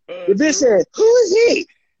 The bitch said, who is he?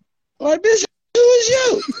 I'm like, bitch, who is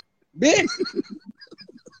you? Bitch.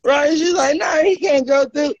 Right? She's like, nah, he can't go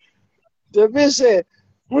through. The bitch said,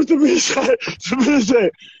 what the bitch said? The bitch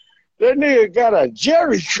said, that nigga got a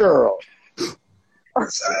Jerry curl. I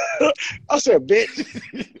said, bitch,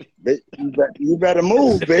 you better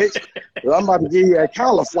move, bitch. I'm about to give you a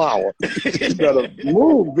cauliflower. You better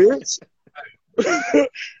move, bitch.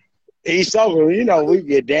 He's talking, you know, we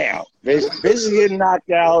get down. Bitches getting knocked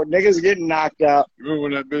out. Niggas getting knocked out. You remember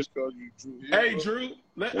when that bitch called you Drew? Hey, Drew.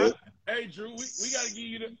 Hey, Drew, we got to give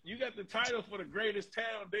you you got the title for the greatest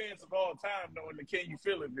town dance of all time, though, in the Can You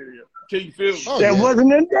Feel It video. Can You Feel It? Oh, that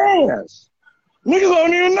wasn't a dance. Niggas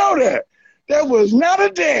don't even know that. That was not a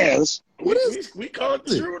dance. We called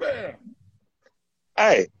the Drew down.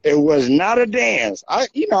 Hey, it was not a dance. I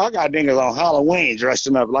got niggas on Halloween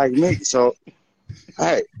dressing up like me, so,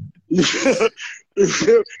 hey. If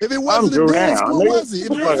it wasn't a dance, what was it?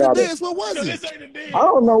 If it wasn't a dance, what was it? I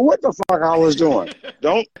don't know what the fuck I was doing. I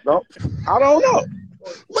don't know.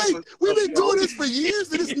 Wait, we've been doing this for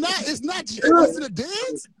years, and it wasn't a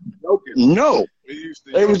dance? No.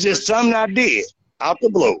 It was just something I did out the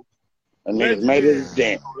blue. And niggas made it a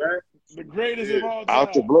dance. The greatest of all time.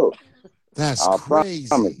 Out the blue. That's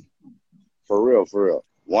crazy. For real.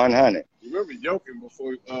 100. You remember Yoking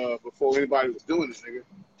before anybody was doing this, nigga?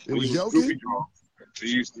 It was Yoking?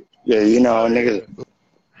 Yeah, you know, niggas.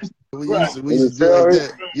 We used to do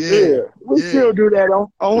that. Yeah. We still do that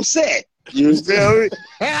on set. You feel me?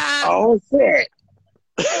 On set.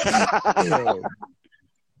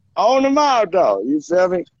 On the mouth, though. You feel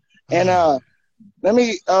me? And let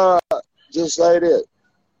me just say this.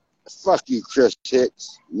 Fuck you, Chris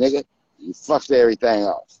Hicks, nigga. You fucked everything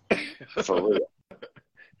off. For real.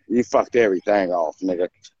 You fucked everything off, nigga.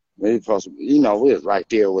 You know, we was right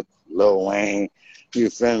there with Lil Wayne. You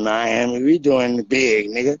from Miami. We doing the big,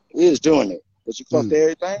 nigga. We was doing it. But you fucked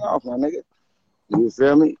everything off, my nigga. You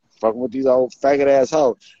feel me? Fucking with these old faggot ass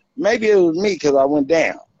hoes. Maybe it was me because I went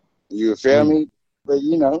down. You feel me? But,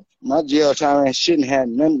 you know, my jail time shouldn't have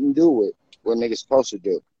nothing to do with what niggas supposed to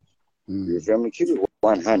do. You feel me? Keep it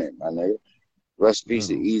 100, my nigga. Rest in peace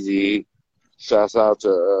to Easy. Shouts out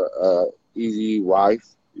to Easy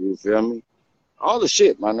wife. You feel me? All the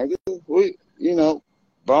shit, my nigga. We, you know,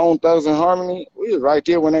 Bone Thugs and Harmony, we was right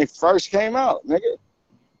there when they first came out, nigga.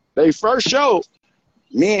 They first show,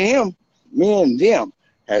 me and them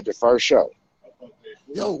had the first show.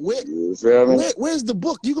 Yo, you feel me? Where's the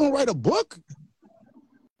book? You gonna write a book?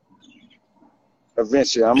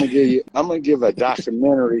 Eventually, I'm gonna give a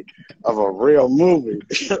documentary of a real movie.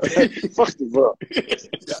 Fuck the book.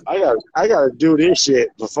 I gotta do this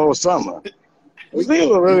shit before summer.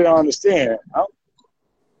 People really don't understand.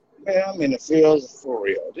 I'm in the fields for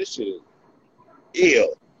real. This shit is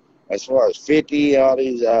ill. As far as 50, all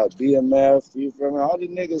these BMF, you feel me? All these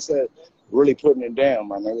niggas that really putting it down,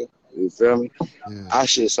 my nigga. You feel me? Yeah. I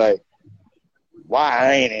should say, why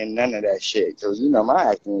I ain't in none of that shit? Because, you know,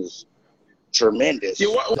 my acting is tremendous. Yeah,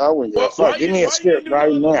 give me a script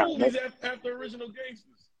right now. After Original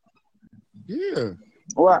Gangsters? Yeah.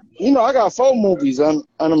 Well, you know, I got 4 movies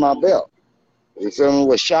under my belt. You feel me?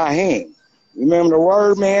 With Shaheem. You remember the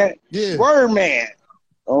Word Man? Yeah. Word Man.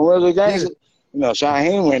 On Original Gangsters. Yeah. You know,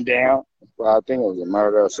 Shaheem went down. Well, I think it was a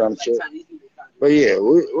murder or some shit. But yeah,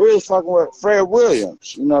 we was fucking with Fred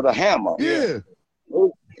Williams. You know, the Hammer. Yeah.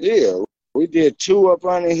 We did 2 up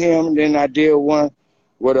under him. And then I did one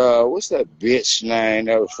with, what's that bitch name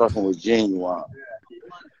that was fucking with Genuine?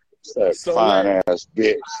 What's that fine-ass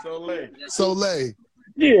bitch? Soleil.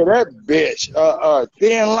 Yeah, that bitch.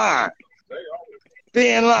 Thin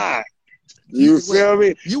Line. You feel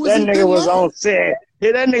me? That nigga was on set.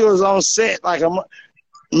 Yeah, that nigga was on set like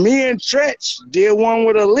me and Tretch did one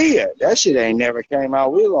with Aaliyah. That shit ain't never came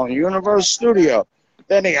out. We was on Universal Studio.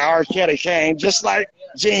 That nigga R. Kelly came just like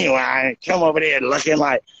Genuine. Come over there looking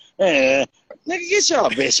like, nigga, get your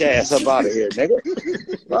bitch ass up out of here, nigga.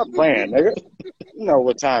 Stop playing, nigga. You know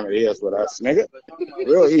what time it is with us, nigga.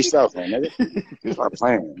 Real East Oakland, nigga. Stop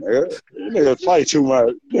playing, nigga. You niggas play too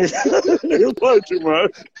much. You play too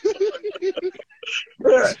much.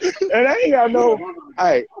 And I ain't got no,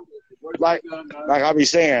 hey, like I be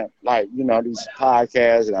saying, like, you know, these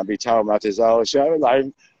podcasts, and I be talking about this all the shit. Like,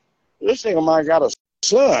 this nigga might got a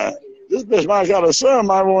son. This bitch might got a son,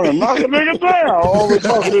 might want to knock a nigga down over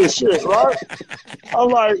talking this shit, right? I'm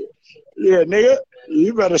like, yeah, nigga,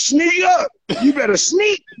 you better sneak up. You better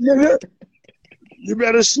sneak, nigga. You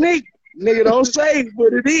better sneak. Nigga, don't say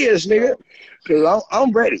what it is, nigga. Because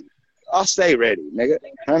I'm ready. I'll stay ready, nigga.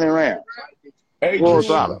 100 rounds. Hey, Full Drew,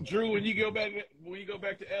 throttle. when you go back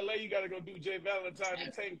to LA, you gotta go do Jay Valentine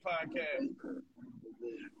and Tank podcast.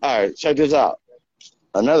 All right, check this out.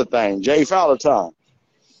 Another thing, Jay Valentine.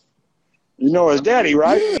 You know his daddy,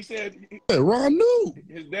 right? Yeah, he said Ron knew.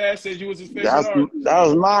 his dad said you was his favorite artist. That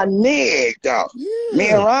was my nigga, though. Yeah. Me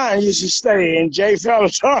and Ryan used to stay in Jay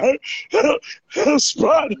Valentine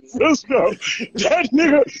spot in Frisco. That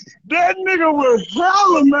nigga was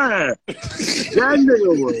hella mad. That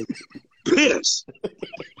nigga was pissed.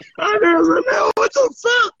 That nigga was like, man, what the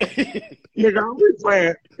fuck? Nigga, we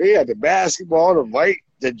playing. He had the basketball, the weight,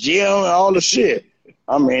 the gym, and all the shit.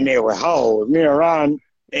 I'm in there with hoes. Me and Ryan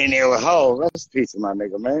in there with hoes. That's a piece of my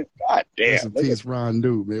nigga, man. God damn. That's a piece Ron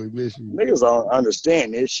knew, man. We miss you. Niggas don't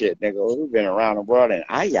understand this shit, nigga. We've been around the world and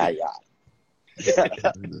ay.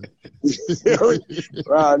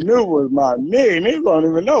 Ron New was my nigga. Niggas don't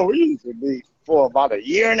even know. We used to be for about a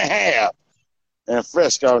year and a half in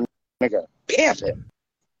Frisco, nigga. Pimping.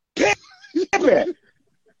 I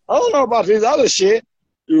don't know about this other shit.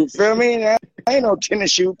 You feel me? I ain't no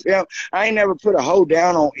tennis shoe pimp. I ain't never put a hoe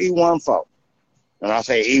down on E14. And I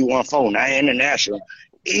say E14, not international.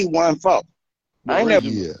 E14. I ain't never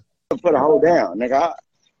put a hoe down, nigga. I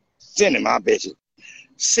sending my bitches.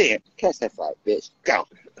 Send. Catch that flight, bitch. Go.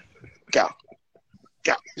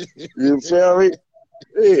 You feel me?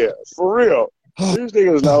 Yeah, for real. These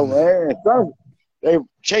niggas know, man. They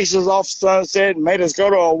chased us off Sunset and made us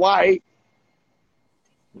go to Hawaii.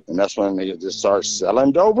 And that's when niggas just start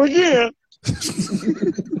selling dope again.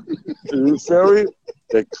 You feel me?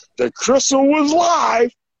 The crystal was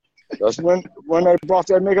live. That's when they brought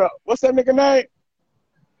that nigga. What's that nigga name?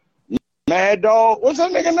 Mad Dog. What's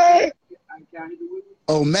that nigga name?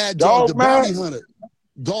 Oh, Mad Dog, the bounty hunter.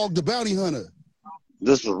 Dog, the bounty hunter.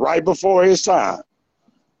 This was right before his time.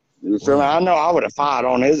 You feel me? I know I would have fired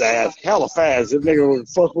on his ass hella fast if nigga would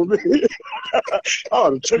fuck with me. I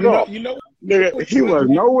would have took off. Nigga, he was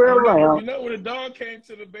nowhere around. You know when the dog came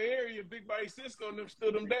to the Bay Area, Big Body Cisco and them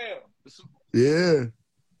stood him down. Yeah.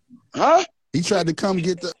 Huh? He tried to come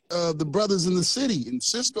get the brothers in the city, and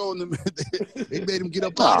Cisco and them, they made him get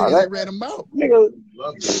up out of there. They ran him out. Nigga.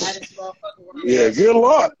 Yeah, good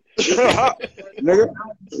luck. Nigga.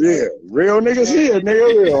 Yeah, real niggas here,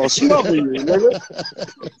 nigga. Real smoking you, nigga.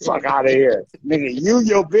 Fuck out of here. Nigga, you,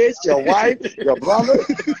 your bitch, your wife, your brother,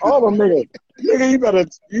 all them niggas. Nigga,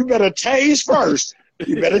 you better tase first.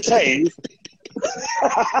 You better tase.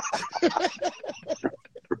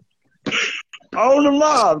 On the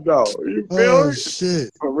mob, though. You feel me?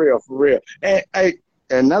 Shit. For real. And hey,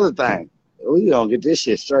 another thing. We gonna get this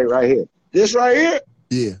shit straight right here. This right here?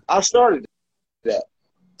 Yeah. I started that.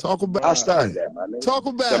 I started that, my nigga. Talk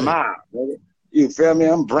about the mob, nigga. You feel me?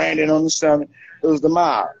 I'm branded on the stomach. It was the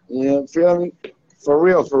mob. You feel me? For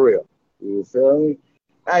real. You feel me?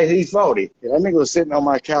 Hey, he's 40. That nigga was sitting on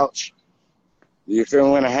my couch. You feel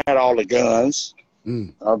me? When I had all the guns.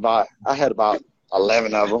 I had about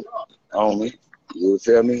 11 of them on me. You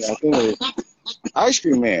feel me? I think it was Ice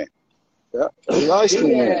Cream Man. Yeah, it was Ice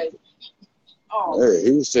Cream Man. Yeah,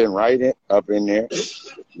 he was sitting right up in there.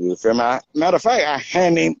 You feel me? Matter of fact, I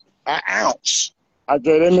handed him an ounce. I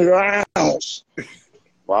gave that nigga an ounce.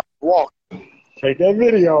 While I walked. Take that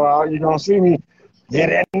video out. You gonna see me get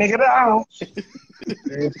that nigga the ounce.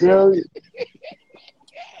 You feel me?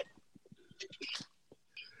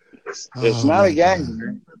 It's not a gang,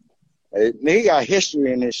 man. He got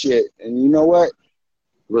history in this shit. And you know what?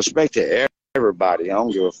 Respect to everybody. I don't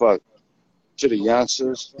give a fuck. To the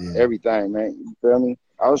youngsters, everything, man. You feel me?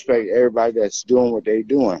 I respect everybody that's doing what they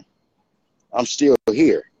doing. I'm still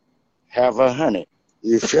here. Half 100.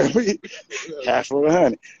 You feel me? Half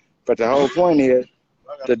 100. But the whole point is,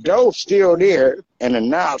 the dope's still there and the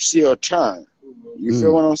knob still turned. You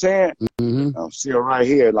feel what I'm saying? I'm still right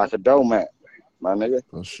here like a dope man, my nigga.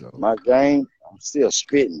 For sure. My game, I'm still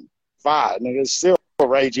spitting. Fire, nigga. It's still a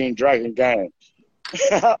Raging Dragon game.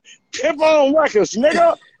 Pimp on Records,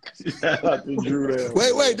 nigga.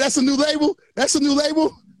 Wait, that's a new label?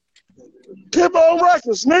 Pimp on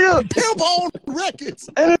Records, nigga. Pimp on Records.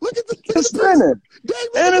 And look at it's spinning.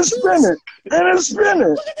 And it's spinning. And it's spinning.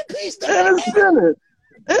 Look at the piece. And it's spinning.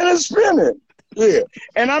 And it's spinning. Yeah.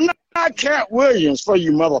 And I'm not Cat Williams for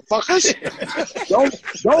you motherfuckers.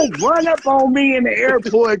 don't run up on me in the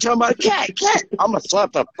airport and tell me, Cat. I'm going to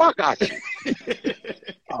slap the fuck out of you.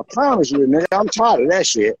 I promise you, nigga, I'm tired of that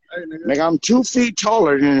shit. Hey, nigga, I'm 2 feet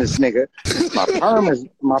taller than this nigga.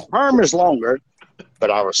 My perm is longer, but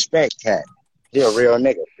I respect Cat. He a real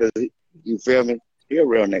nigga. You feel me? He a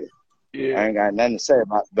real nigga. Yeah. I ain't got nothing to say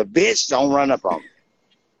about it. But bitch, don't run up on me.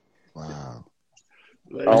 Wow.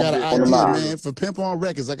 I got an idea, man. For Pimp on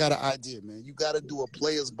Records, I got an idea, man. You got to do a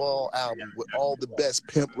Players Ball album with all the best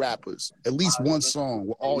pimp rappers. At least one song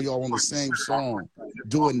with all y'all on the same song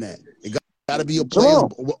doing that. It got to be a Players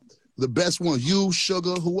Ball. The best ones, you,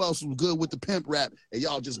 Sugar, who else was good with the pimp rap, and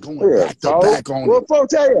y'all just going back to back on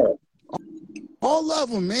it. All of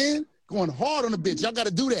them, man. Going hard on the bitch. Y'all got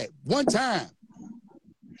to do that one time.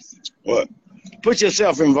 What? Put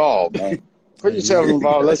yourself involved, man. Put yourself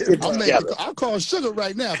involved. Let's get together. I'll call Sugar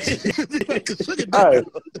right now. Sugar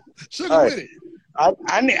with it.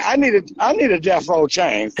 I need a death row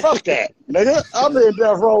chain. Fuck that, nigga. I'll be a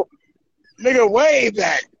death row, nigga. Way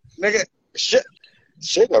back, nigga.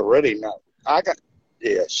 Sugar really know.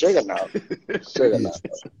 Sugar know. Sugar know.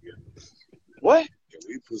 What? Yeah,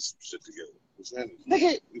 we put some shit together. What's that?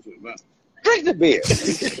 Nigga, drink the beer.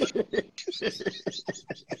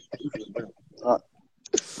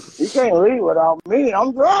 You can't leave without me.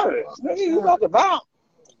 I'm driving. Nigga, you about to bounce.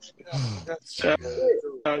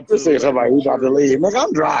 This is somebody who's about to leave. Nigga,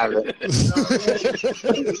 I'm driving.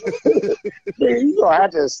 Nigga, you gonna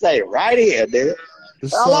have to stay right here, nigga.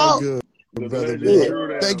 It's all good, brother.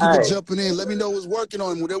 Man. Thank you for jumping in. Let me know what's working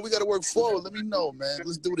on. Whatever we got to work forward, let me know, man.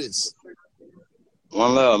 Let's do this.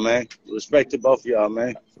 One love, man. Respect to both of y'all,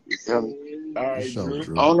 man. You feel me? All right, Drew.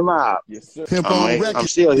 On the mob. Yes, sir. Pimp on Records. I'm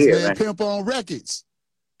still here, man. Pimp on Records.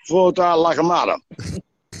 Full throttle like a model.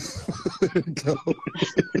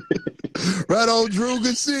 Right on, Drew.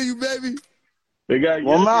 Good seeing you, baby. They got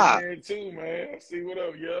Well, Yuck in there too, man. See what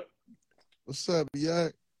up, Yuck? What's up,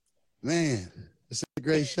 Yuck? Man, it's a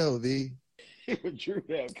great show, V. Drew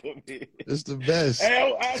have come in. It's the best.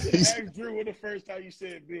 Hey, I should ask Drew when the first time you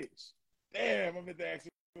said bitch. Damn, I meant to ask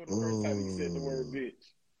him when the first time you said the word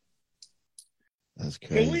bitch. That's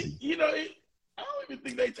crazy. I don't even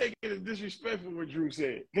think they take it as disrespectful what Drew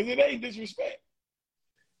said. Because it ain't disrespect.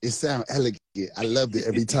 It sounds elegant. I loved it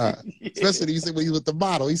every time. Yeah. Especially when he was with the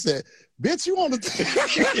model. He said, bitch, you on the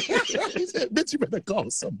He said, bitch, you better call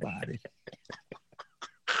somebody.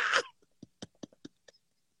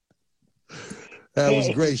 That was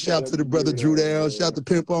great. Shout to the brother Drew Down. Shout to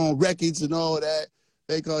Pimp on Records and all that.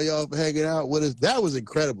 Thank all y'all for hanging out with us. That was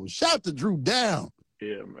incredible. Shout to Drew Down.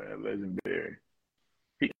 Yeah, man. Legendary.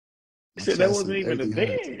 He said that wasn't even a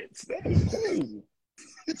dance. That is crazy.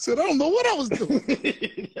 He said, I don't know what I was doing.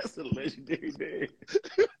 That's a legendary dance.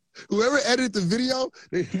 Whoever edited the video,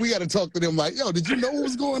 we got to talk to them like, yo, did you know what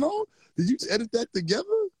was going on? Did you edit that together?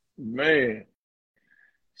 Man.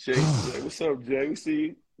 Jay, what's up, Jay? We see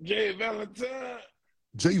you. Jay Valentine.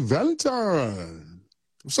 Jay Valentine.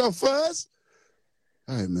 What's up, Fuzz?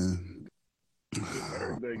 All right, man. I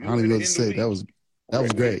don't even know what to say. That was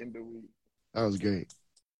great. That was great.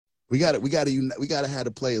 We gotta have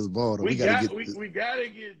the players ball. Though. We gotta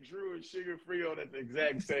get Drew and Sugar Free on at the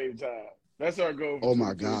exact same time. That's our goal. Oh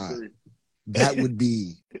my God, that would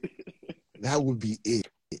be it.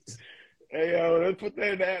 Hey yo, let's put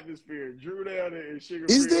that in the atmosphere. Drew down there and Sugar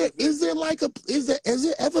Free. Has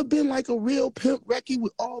there ever been like a real pimp record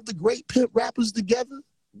with all the great pimp rappers together?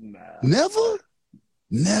 Nah. Never.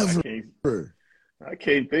 I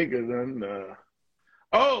can't think of them.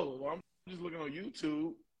 I'm just looking on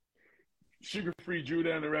YouTube. Sugar Free Drew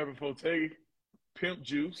Down the Rapper Forte, Pimp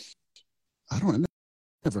Juice. I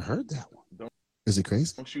never heard that one. Is it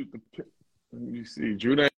crazy? Don't shoot the pimp. Let me see.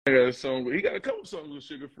 Drew Down got a song. He got a couple songs with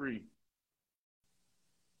Sugar Free.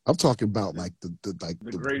 I'm talking about like the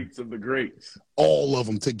greats of the greats. All of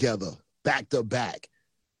them together, back to back.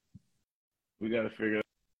 We got to figure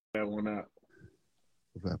that one out.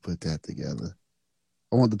 If I put that together.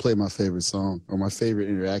 I wanted to play my favorite song or my favorite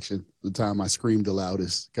interaction. The time I screamed the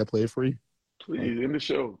loudest. Can I play it for you? Please, in the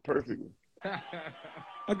show. Perfectly.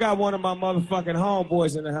 I got one of my motherfucking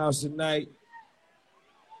homeboys in the house tonight.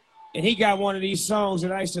 And he got one of these songs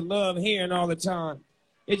that I used to love hearing all the time.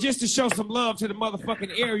 And just to show some love to the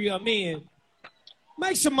motherfucking area I'm in,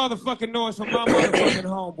 make some motherfucking noise for my motherfucking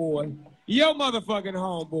homeboy. Your motherfucking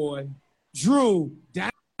homeboy, Drew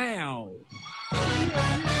Down.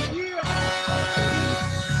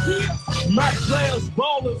 My players,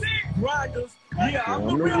 ballers, grinders. Yeah, I'm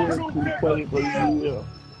the real Drew. What is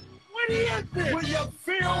this? Will you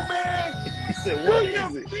feel, man? He said, what is it?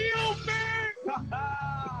 Will you feel, man?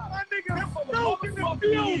 My nigga, smoke in the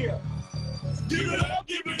field. Give it up,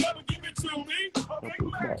 and give it to me. Okay,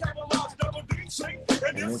 man, catalog's double D shake.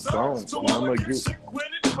 And this song, so I'm gonna get sick with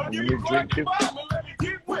it. I'll give you like a bomb and let it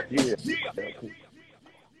get wet. Yeah.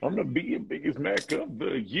 I'm the biggest Mac of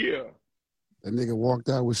the year. That nigga walked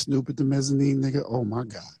out with Snoop at the mezzanine, nigga. Oh my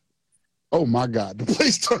God. Oh my God. The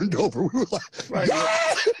place turned over. We were like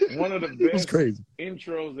one of the best crazy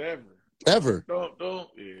intros ever. Ever. Don't,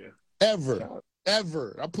 yeah. Ever.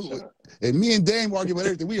 ever. And me and Dame argue about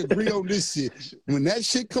everything. We agree on this shit. When that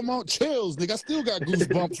shit come on, chills, nigga. I still got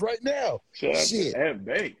goosebumps right now. Shit.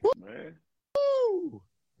 Man. Woo.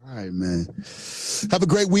 All right, man. Have a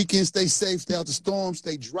great weekend. Stay safe. Stay out the storm.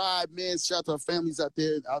 Stay dry, man. Shout out to our families out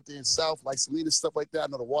there in South, like Selena, stuff like that. I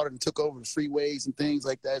know the water took over the freeways and things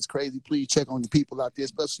like that. It's crazy. Please check on the people out there,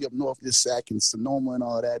 especially up north, this Sac and Sonoma and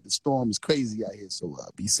all that. The storm is crazy out here, so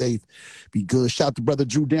be safe, be good. Shout out to Brother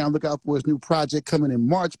Drew Down. Look out for his new project coming in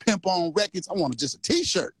March. Pimp on Records. I want just a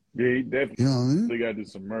T-shirt. Yeah, he definitely. You know what I mean? They got to do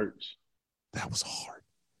some merch. That was hard.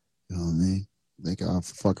 You know what I mean? Thank y'all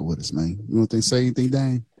for fucking with us, man. You want to say anything,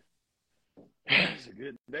 Dane? It's a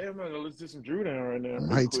good day. I'm gonna listen to some Drew Down right now.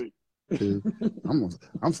 Right. Dude, I'm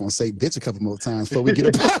gonna say bitch a couple more times before we get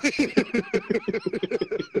up.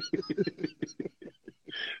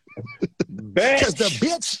 Because the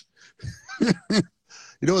bitch.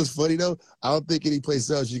 You know what's funny though? I don't think any place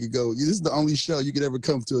else you could go. This is the only show you could ever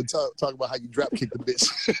come to and talk about how you drop kick the bitch.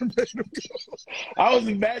 I was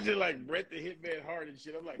imagining like Bret the Hitman Hart and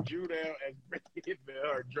shit. I'm like Drew Down and Bret the Hitman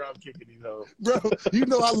Hart drop kicking these hoes. Bro, you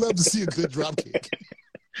know I love to see a good drop kick.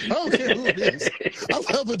 I don't care who it is.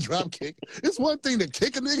 I love a drop kick. It's one thing to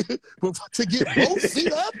kick a nigga, but to get both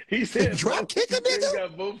feet up, he said drop kick a nigga. He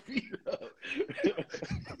got both feet up.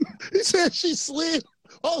 He said she slid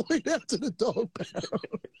all the way down to the dog pound.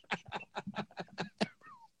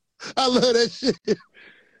 I love that shit.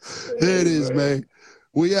 There it is, man.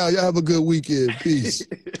 Well, yeah, y'all have a good weekend. Peace.